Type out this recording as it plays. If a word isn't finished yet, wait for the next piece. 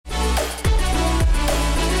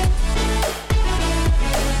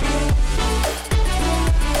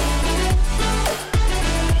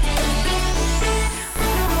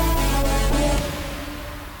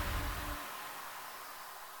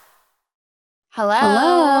Hello.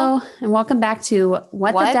 Hello, and welcome back to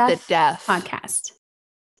What the What the Deaf deaf? podcast.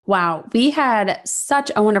 Wow, we had such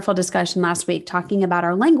a wonderful discussion last week talking about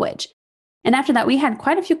our language. And after that, we had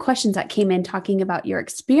quite a few questions that came in talking about your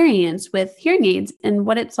experience with hearing aids and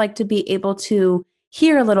what it's like to be able to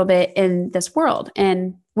hear a little bit in this world.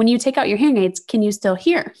 And when you take out your hearing aids, can you still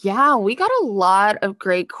hear? Yeah, we got a lot of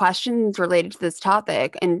great questions related to this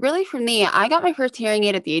topic. And really, for me, I got my first hearing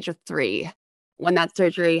aid at the age of 3 when that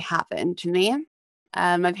surgery happened to me.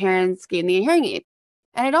 My parents gave me a hearing aid.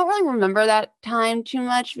 And I don't really remember that time too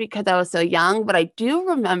much because I was so young, but I do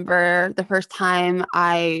remember the first time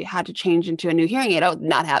I had to change into a new hearing aid. I was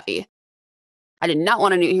not happy. I did not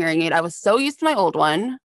want a new hearing aid. I was so used to my old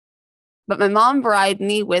one. But my mom bribed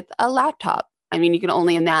me with a laptop. I mean, you can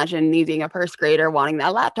only imagine me being a first grader wanting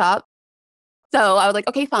that laptop. So I was like,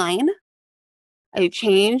 okay, fine. I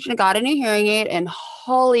changed and got a new hearing aid, and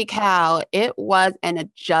holy cow, it was an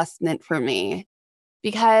adjustment for me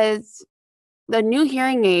because the new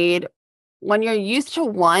hearing aid, when you're used to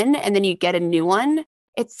one and then you get a new one,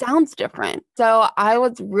 it sounds different. So I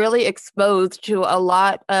was really exposed to a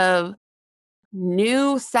lot of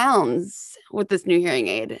new sounds with this new hearing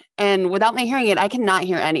aid. And without my hearing aid, I cannot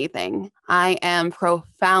hear anything. I am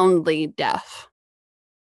profoundly deaf.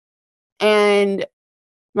 And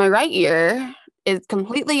my right ear is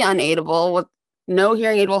completely unaidable with no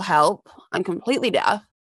hearing aid will help. I'm completely deaf.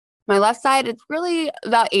 My left side, it's really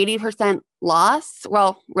about 80% loss.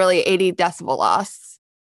 Well, really 80 decibel loss.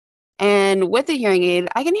 And with the hearing aid,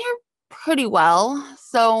 I can hear pretty well.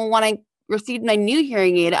 So when I received my new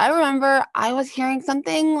hearing aid, I remember I was hearing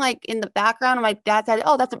something like in the background, and my dad said,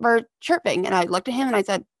 "Oh, that's a bird chirping." And I looked at him and I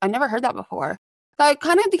said, "I never heard that before." So I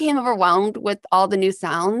kind of became overwhelmed with all the new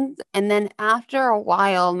sounds. And then after a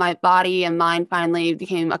while, my body and mind finally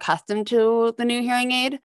became accustomed to the new hearing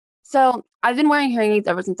aid. So I've been wearing hearing aids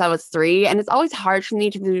ever since I was 3, and it's always hard for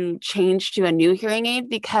me to change to a new hearing aid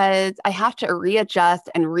because I have to readjust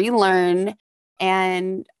and relearn.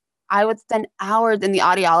 And I would spend hours in the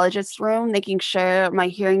audiologist's room making sure my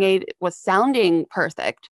hearing aid was sounding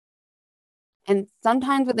perfect. And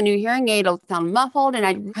sometimes with a new hearing aid, it'll sound muffled, and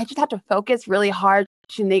I just have to focus really hard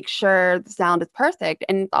to make sure the sound is perfect.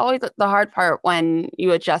 And it's always the hard part when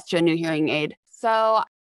you adjust to a new hearing aid. So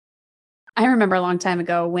I remember a long time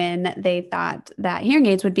ago when they thought that hearing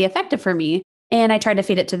aids would be effective for me. And I tried to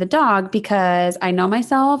feed it to the dog because I know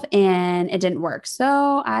myself and it didn't work.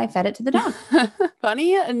 So I fed it to the dog.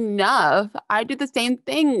 funny enough, I did the same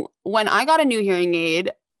thing when I got a new hearing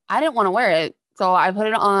aid. I didn't want to wear it. So I put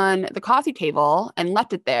it on the coffee table and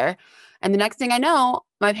left it there. And the next thing I know,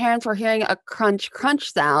 my parents were hearing a crunch,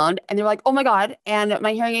 crunch sound. And they were like, oh my God. And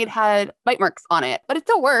my hearing aid had bite marks on it, but it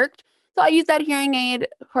still worked. So I used that hearing aid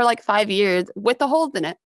for like 5 years with the holes in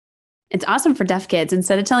it. It's awesome for deaf kids.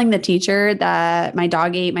 Instead of telling the teacher that my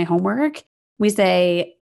dog ate my homework, we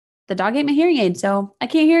say, the dog ate my hearing aid, so I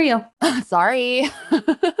can't hear you. Sorry.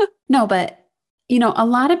 No, but a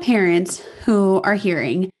lot of parents who are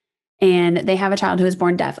hearing and they have a child who is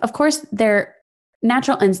born deaf, of course, their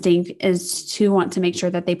natural instinct is to want to make sure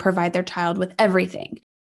that they provide their child with everything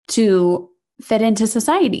to fit into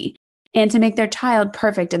society and to make their child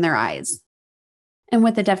perfect in their eyes. And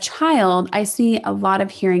with a deaf child, I see a lot of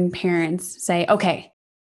hearing parents say, okay,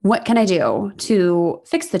 what can I do to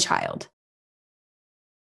fix the child?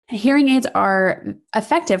 Hearing aids are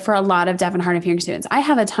effective for a lot of deaf and hard of hearing students. I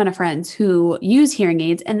have a ton of friends who use hearing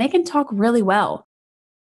aids and they can talk really well.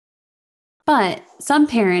 But some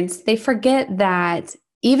parents, they forget that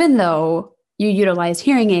even though you utilize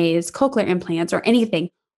hearing aids, cochlear implants, or anything,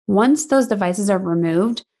 once those devices are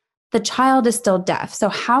removed, the child is still deaf. So,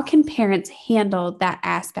 how can parents handle that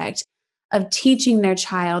aspect of teaching their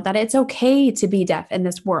child that it's okay to be deaf in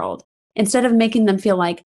this world instead of making them feel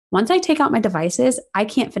like, once I take out my devices, I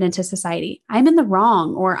can't fit into society. I'm in the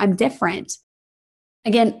wrong or I'm different.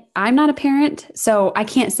 Again, I'm not a parent, so I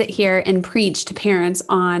can't sit here and preach to parents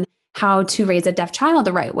on how to raise a deaf child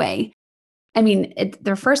the right way. I mean,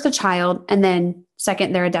 they're first a child, and then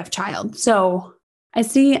second, they're a deaf child. So I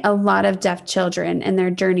see a lot of deaf children and their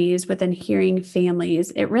journeys within hearing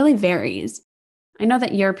families. It really varies. I know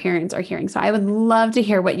that your parents are hearing, so I would love to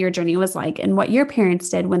hear what your journey was like and what your parents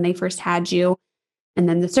did when they first had you. And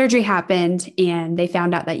then the surgery happened, and they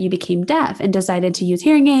found out that you became deaf and decided to use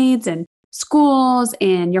hearing aids and schools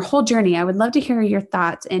and your whole journey. I would love to hear your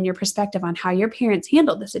thoughts and your perspective on how your parents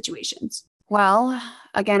handled the situations. Well,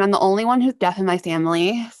 again, I'm the only one who's deaf in my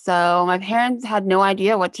family. So my parents had no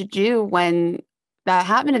idea what to do when that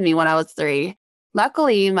happened to me when I was 3.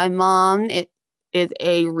 Luckily, my mom is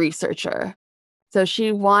a researcher. So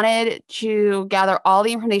she wanted to gather all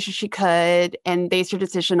the information she could and base her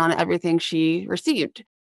decision on everything she received.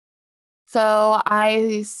 So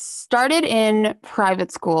I started in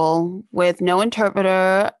private school with no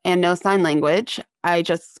interpreter and no sign language. I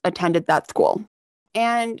just attended that school.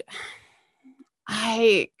 And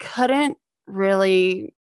I couldn't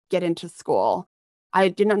really get into school. I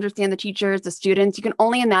didn't understand the teachers, the students. You can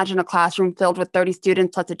only imagine a classroom filled with 30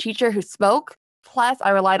 students plus a teacher who spoke. Plus,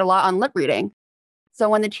 I relied a lot on lip reading. So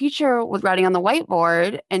when the teacher was writing on the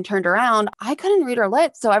whiteboard and turned around, I couldn't read her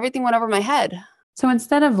lips. So everything went over my head. So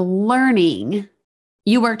instead of learning,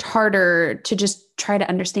 you worked harder to just try to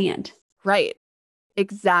understand. Right.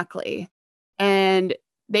 Exactly. And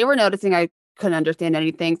they were noticing I couldn't understand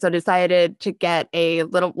anything. So decided to get a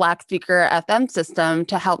little black speaker FM system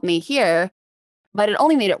to help me hear. But it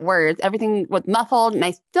only made it worse. Everything was muffled and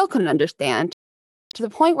I still couldn't understand. To the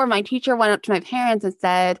point where my teacher went up to my parents and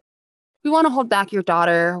said, "We want to hold back your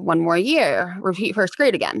daughter one more year, repeat first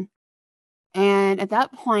grade again." And at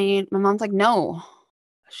that point, my mom's like, "No,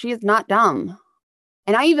 she is not dumb."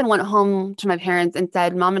 And I even went home to my parents and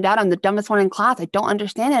said, "Mom and Dad, I'm the dumbest one in class. I don't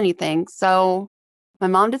understand anything." So my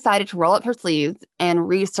mom decided to roll up her sleeves and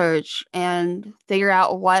research and figure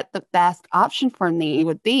out what the best option for me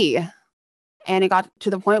would be. And it got to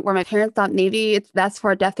the point where my parents thought maybe it's best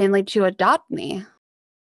for a deaf family to adopt me.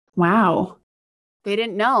 Wow. They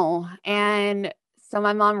didn't know. And so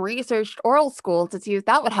my mom researched oral school to see if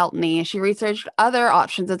that would help me. She researched other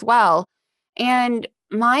options as well. And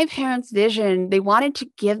my parents' vision, they wanted to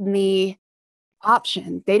give me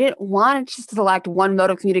options. They didn't want to select one mode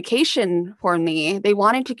of communication for me. They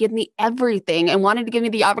wanted to give me everything and wanted to give me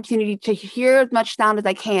the opportunity to hear as much sound as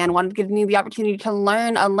I can, wanted to give me the opportunity to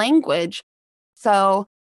learn a language. So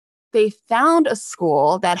they found a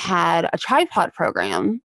school that had a tripod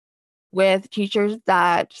program with teachers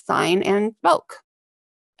that sign and spoke.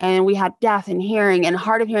 And we had deaf and hearing and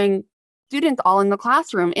hard of hearing students all in the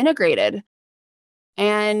classroom integrated.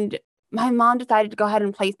 And my mom decided to go ahead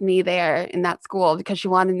and place me there in that school because she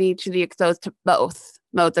wanted me to be exposed to both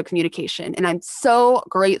modes of communication. And I'm so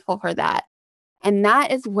grateful for that. And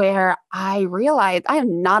that is where I realized I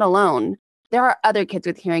am not alone. There are other kids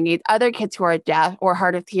with hearing aids, other kids who are deaf or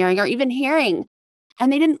hard of hearing or even hearing.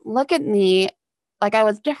 And they didn't look at me like I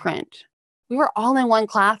was different. We were all in one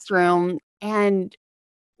classroom and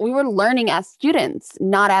we were learning as students,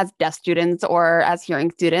 not as deaf students or as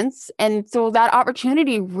hearing students. And so that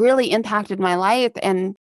opportunity really impacted my life.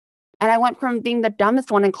 And I went from being the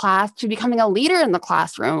dumbest one in class to becoming a leader in the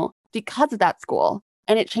classroom because of that school.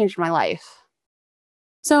 And it changed my life.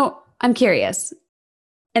 So I'm curious.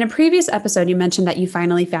 In a previous episode, you mentioned that you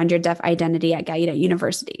finally found your deaf identity at Gallaudet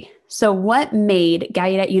University. So what made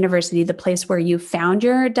Gallaudet University the place where you found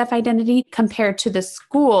your deaf identity compared to the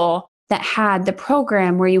school that had the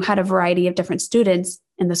program where you had a variety of different students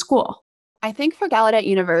in the school? I think for Gallaudet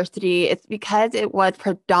University, it's because it was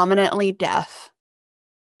predominantly deaf.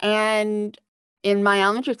 And in my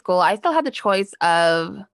elementary school, I still had the choice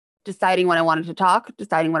of deciding when I wanted to talk,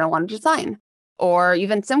 deciding when I wanted to sign, or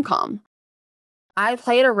even SimCom. I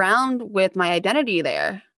played around with my identity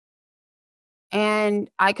there. And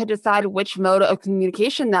I could decide which mode of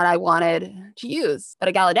communication that I wanted to use. But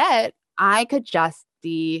at Gallaudet, I could just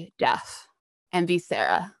be deaf and be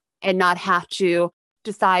Sarah and not have to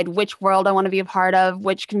decide which world I want to be a part of,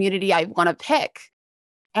 which community I want to pick.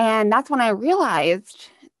 And that's when I realized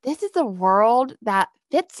this is a world that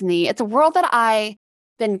fits me. It's a world that I've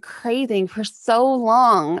been craving for so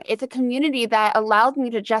long. It's a community that allows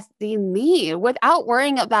me to just be me without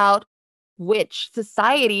worrying about which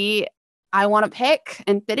society I want to pick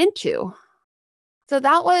and fit into. So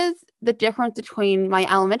that was the difference between my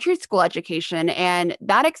elementary school education and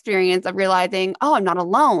that experience of realizing, oh, I'm not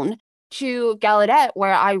alone, to Gallaudet,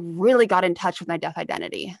 where I really got in touch with my deaf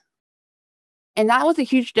identity. And that was a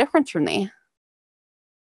huge difference for me.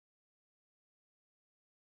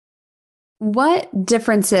 What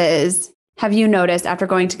differences have you noticed after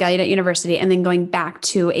going to Gallaudet University and then going back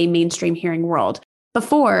to a mainstream hearing world?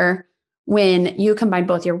 Before, when you combined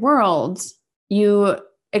both your worlds, you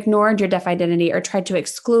ignored your deaf identity or tried to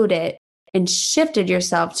exclude it and shifted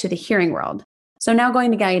yourself to the hearing world. So now going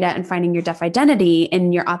to Gallaudet and finding your deaf identity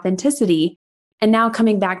and your authenticity, and now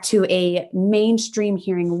coming back to a mainstream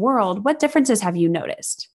hearing world, what differences have you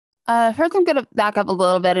noticed? First, I'm going to back up a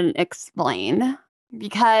little bit and explain,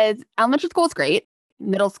 because elementary school is great,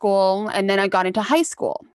 middle school, and then I got into high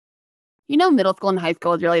school. Middle school and high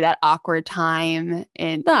school is really that awkward time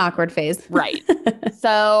in The awkward phase. right.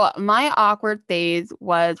 So my awkward phase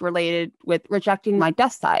was related with rejecting my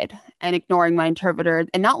deaf side and ignoring my interpreters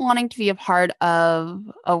and not wanting to be a part of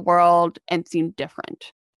a world and seem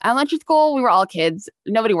different. Elementary school, we were all kids.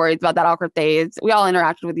 Nobody worries about that awkward phase. We all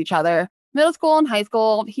interacted with each other. Middle school and high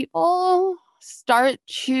school, people start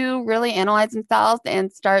to really analyze themselves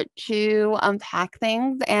and start to unpack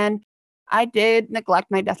things. And I did neglect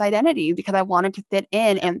my deaf identity because I wanted to fit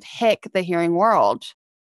in and pick the hearing world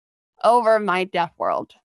over my deaf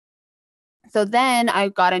world. So then I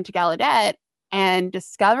got into Gallaudet and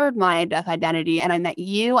discovered my deaf identity. And I met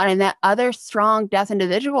you and I met other strong deaf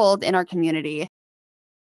individuals in our community.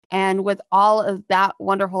 And with all of that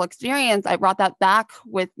wonderful experience, I brought that back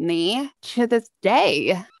with me to this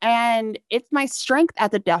day. And it's my strength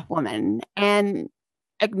as a deaf woman and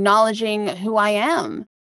acknowledging who I am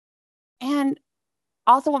and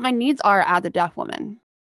also what my needs are as a deaf woman.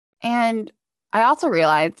 And I also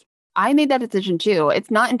realized I made that decision too.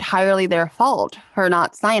 It's not entirely their fault for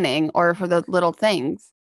not signing or for those little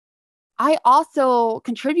things. I also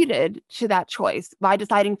contributed to that choice by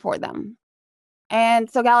deciding for them.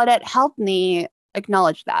 And so Gallaudet helped me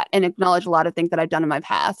acknowledge that and acknowledge a lot of things that I've done in my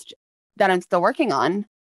past that I'm still working on.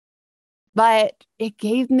 But it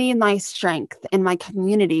gave me my strength in my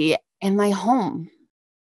community and my home.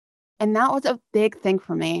 And that was a big thing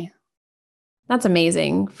for me. That's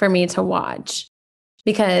amazing for me to watch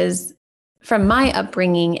because from my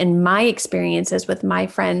upbringing and my experiences with my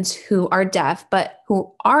friends who are deaf, but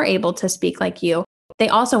who are able to speak like you, they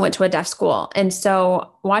also went to a deaf school. And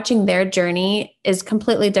so watching their journey is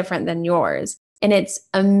completely different than yours. And it's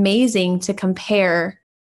amazing to compare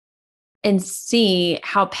and see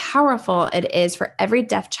how powerful it is for every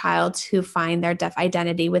deaf child to find their deaf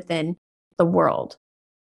identity within the world.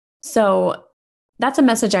 So that's a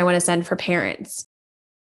message I want to send for parents.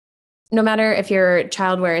 No matter if your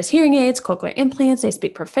child wears hearing aids, cochlear implants, they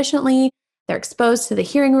speak proficiently, they're exposed to the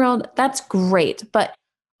hearing world, that's great. But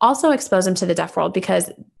also expose them to the deaf world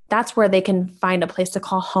because that's where they can find a place to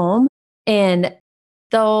call home and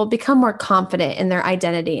they'll become more confident in their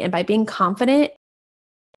identity. And by being confident,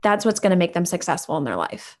 that's what's going to make them successful in their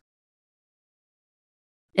life.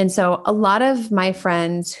 And so a lot of my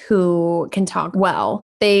friends who can talk well,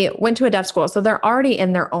 they went to a deaf school, so they're already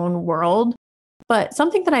in their own world. But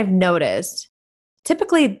something that I've noticed,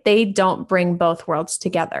 typically they don't bring both worlds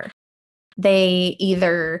together. They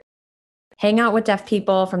either hang out with deaf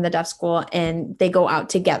people from the deaf school and they go out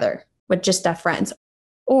together with just deaf friends,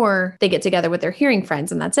 or they get together with their hearing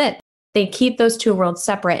friends and that's it. They keep those two worlds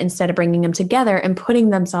separate instead of bringing them together and putting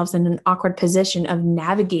themselves in an awkward position of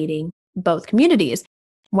navigating both communities.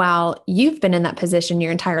 While you've been in that position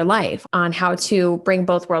your entire life on how to bring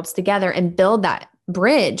both worlds together and build that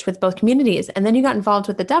bridge with both communities. And then you got involved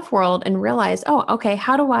with the deaf world and realized, oh, okay,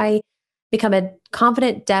 how do I become a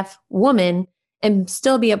confident deaf woman and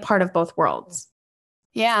still be a part of both worlds?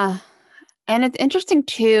 Yeah. And it's interesting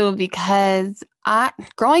too, because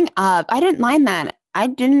growing up, I didn't mind that. I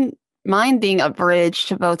didn't mind being a bridge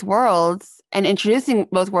to both worlds and introducing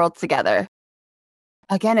both worlds together.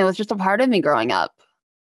 Again, it was just a part of me growing up.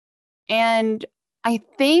 And I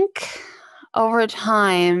think over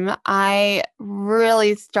time, I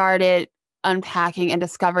really started unpacking and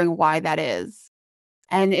discovering why that is.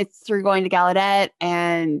 And it's through going to Gallaudet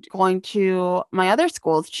and going to my other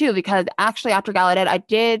schools too, because actually after Gallaudet, I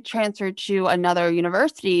did transfer to another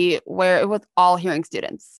university where it was all hearing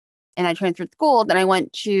students. And I transferred schools and I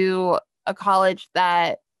went to a college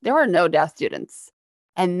that there were no deaf students.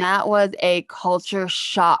 And that was a culture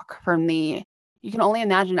shock for me. You can only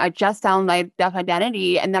imagine, I just found my deaf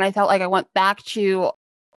identity. And then I felt like I went back to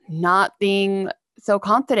not being so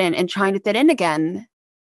confident and trying to fit in again.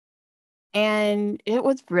 And it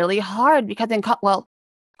was really hard because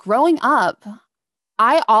growing up,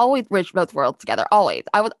 I always bridged both worlds together, always.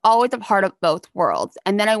 I was always a part of both worlds.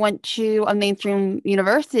 And then I went to a mainstream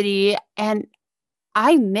university and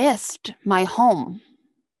I missed my home,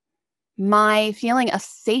 my feeling of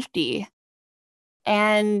safety.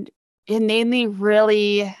 And it made me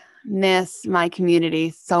really miss my community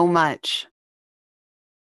so much.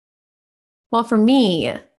 Well, for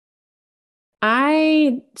me,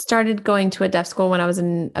 I started going to a deaf school when I was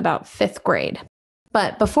in about 5th grade.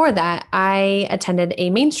 But before that, I attended a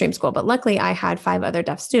mainstream school, but luckily I had 5 other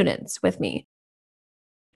deaf students with me.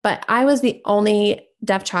 But I was the only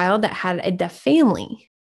deaf child that had a deaf family.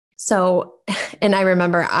 So, and I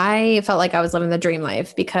remember I felt like I was living the dream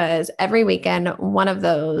life because every weekend, one of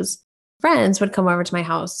those friends would come over to my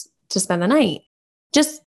house to spend the night.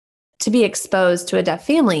 Just to be exposed to a deaf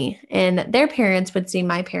family, and their parents would see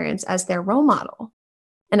my parents as their role model.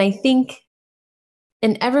 And I think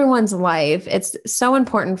in everyone's life, it's so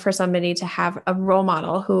important for somebody to have a role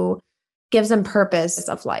model who gives them purpose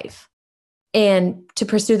of life and to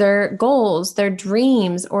pursue their goals, their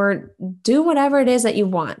dreams, or do whatever it is that you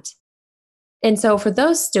want. And so for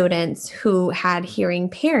those students who had hearing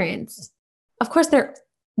parents, of course,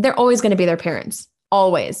 they're always going to be their parents,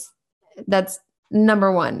 always. That's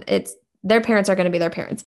number one. It's their parents are going to be their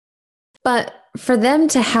parents. But for them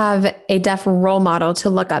to have a deaf role model to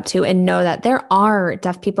look up to and know that there are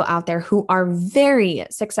deaf people out there who are very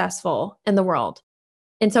successful in the world.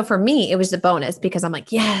 And so for me, it was a bonus because I'm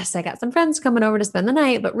like, yes, I got some friends coming over to spend the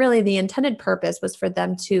night. But really the intended purpose was for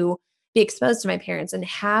them to be exposed to my parents and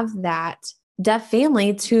have that deaf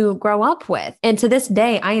family to grow up with. And to this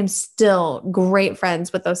day, I am still great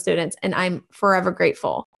friends with those students and I'm forever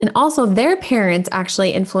grateful. And also their parents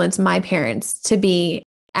actually influenced my parents to be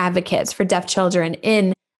advocates for deaf children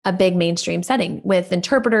in a big mainstream setting with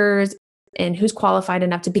interpreters and who's qualified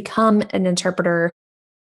enough to become an interpreter.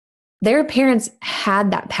 Their parents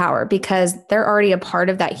had that power because they're already a part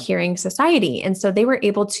of that hearing society. And so they were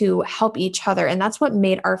able to help each other. And that's what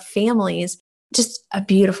made our families just a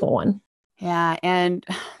beautiful one. Yeah. And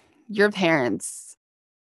your parents,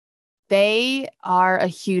 they are a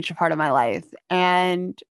huge part of my life.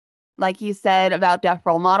 And like you said about deaf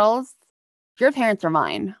role models, your parents are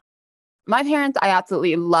mine. My parents, I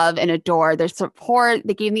absolutely love and adore their support.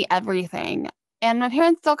 They gave me everything. And my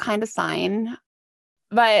parents still kind of sign.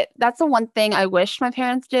 But that's the one thing I wish my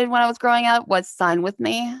parents did when I was growing up was sign with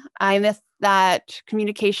me. I miss that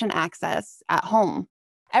communication access at home.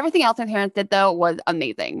 Everything else my parents did, though, was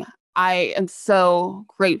amazing. I am so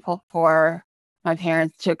grateful for my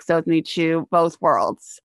parents to expose me to both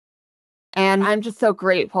worlds. And I'm just so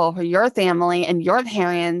grateful for your family and your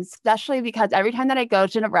parents, especially because every time that I go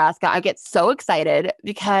to Nebraska, I get so excited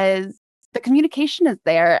because the communication is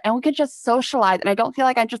there and we can just socialize. And I don't feel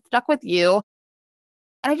like I'm just stuck with you.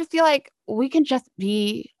 And I just feel like we can just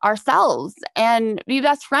be ourselves and be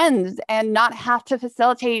best friends and not have to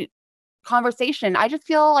facilitate conversation. I just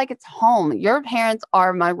feel like it's home. Your parents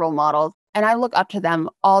are my role models and I look up to them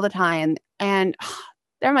all the time. And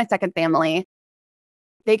they're my second family.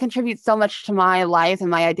 They contribute so much to my life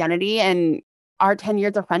and my identity and our 10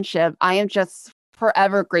 years of friendship. I am just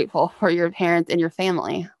forever grateful for your parents and your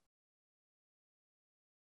family.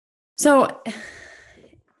 So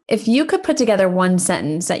if you could put together one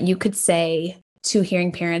sentence that you could say to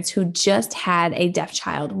hearing parents who just had a deaf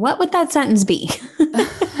child, what would that sentence be?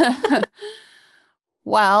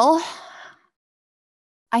 Well,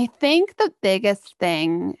 I think the biggest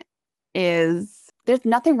thing is there's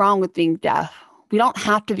nothing wrong with being deaf. We don't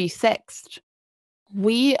have to be fixed.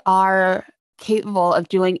 We are capable of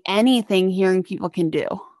doing anything hearing people can do.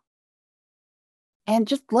 And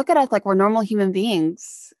just look at us like we're normal human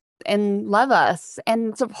beings and love us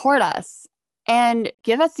and support us and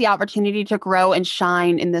give us the opportunity to grow and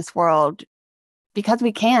shine in this world because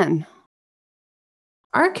we can.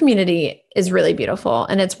 Our community is really beautiful,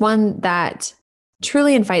 and it's one that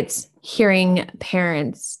truly invites hearing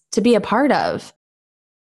parents to be a part of.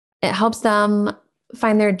 It helps them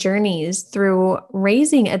find their journeys through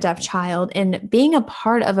raising a deaf child and being a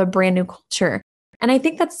part of a brand new culture. And I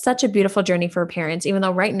think that's such a beautiful journey for parents, even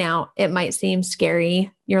though right now it might seem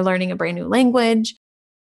scary. You're learning a brand new language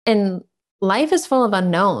and life is full of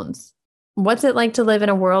unknowns. What's it like to live in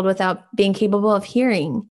a world without being capable of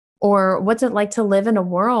hearing? Or what's it like to live in a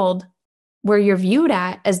world where you're viewed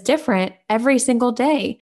at as different every single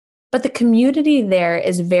day? But the community there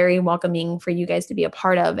is very welcoming for you guys to be a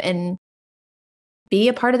part of and be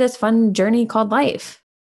a part of this fun journey called life.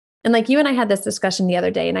 And like you and I had this discussion the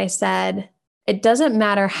other day, and I said, it doesn't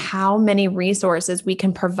matter how many resources we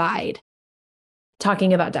can provide,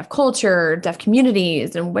 talking about deaf culture, deaf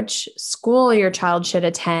communities, and which school your child should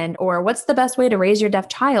attend, or what's the best way to raise your deaf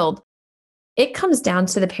child. It comes down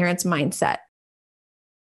to the parent's mindset.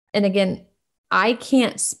 And again, I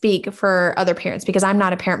can't speak for other parents because I'm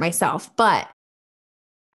not a parent myself, but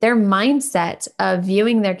their mindset of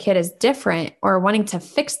viewing their kid as different or wanting to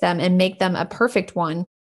fix them and make them a perfect one,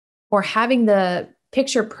 or having the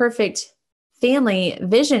picture perfect family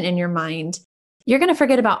vision in your mind, you're going to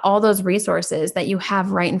forget about all those resources that you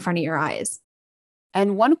have right in front of your eyes.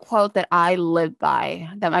 And one quote that I live by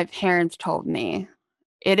that my parents told me,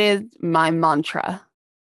 it is my mantra.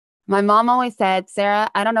 My mom always said, Sarah,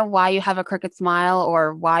 I don't know why you have a crooked smile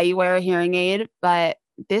or why you wear a hearing aid, but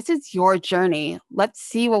this is your journey. Let's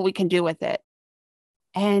see what we can do with it.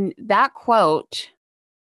 And that quote,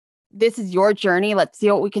 this is your journey. Let's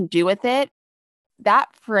see what we can do with it.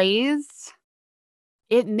 that phrase,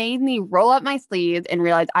 it made me roll up my sleeves and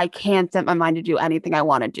realize I can set my mind to do anything I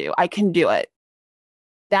want to do. I can do it.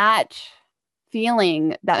 That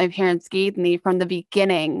feeling that my parents gave me from the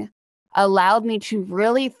beginning allowed me to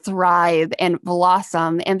really thrive and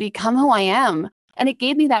blossom and become who I am. And it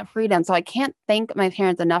gave me that freedom. So I can't thank my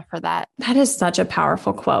parents enough for that. That is such a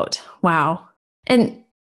powerful quote. Wow. And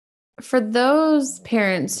for those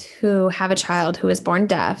parents who have a child who is born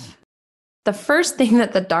deaf, the first thing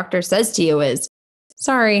that the doctor says to you is,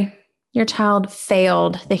 sorry, your child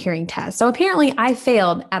failed the hearing test. So apparently I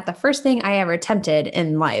failed at the first thing I ever attempted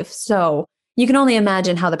in life. So you can only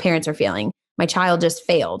imagine how the parents are feeling. My child just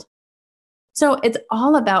failed. So it's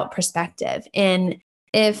all about perspective. And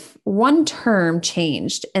if one term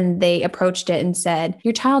changed and they approached it and said,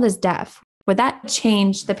 your child is deaf, would that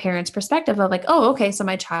change the parent's perspective of like, oh, okay, so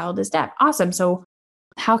my child is deaf. Awesome. So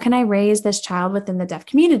how can I raise this child within the deaf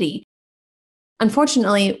community?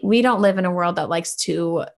 Unfortunately, we don't live in a world that likes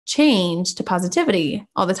to change to positivity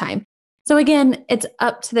all the time. So again, it's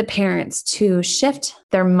up to the parents to shift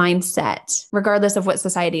their mindset, regardless of what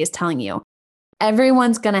society is telling you.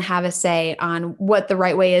 Everyone's going to have a say on what the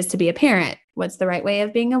right way is to be a parent. What's the right way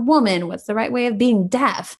of being a woman? What's the right way of being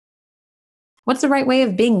deaf? What's the right way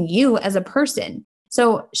of being you as a person?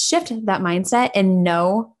 So shift that mindset and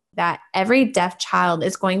know that every deaf child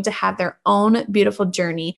is going to have their own beautiful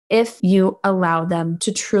journey if you allow them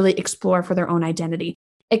to truly explore for their own identity.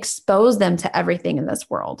 Expose them to everything in this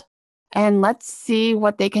world. And let's see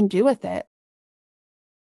what they can do with it.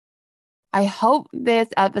 I hope this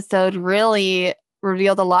episode really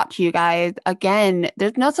revealed a lot to you guys. Again,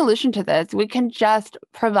 there's no solution to this. We can just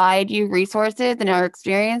provide you resources and our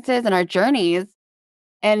experiences and our journeys,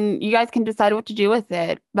 and you guys can decide what to do with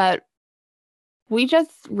it. But we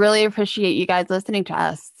just really appreciate you guys listening to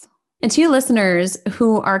us. And to you listeners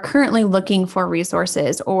who are currently looking for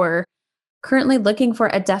resources or currently looking for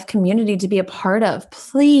a deaf community to be a part of,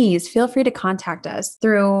 please feel free to contact us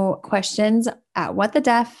through questions at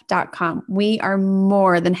whatthedeaf.com. We are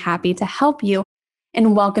more than happy to help you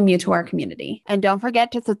and welcome you to our community. And don't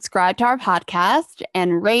forget to subscribe to our podcast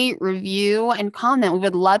and rate, review, and comment. We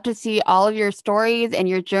would love to see all of your stories and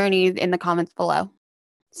your journeys in the comments below.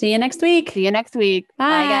 See you next week. See you next week.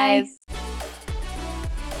 Bye. Bye, guys.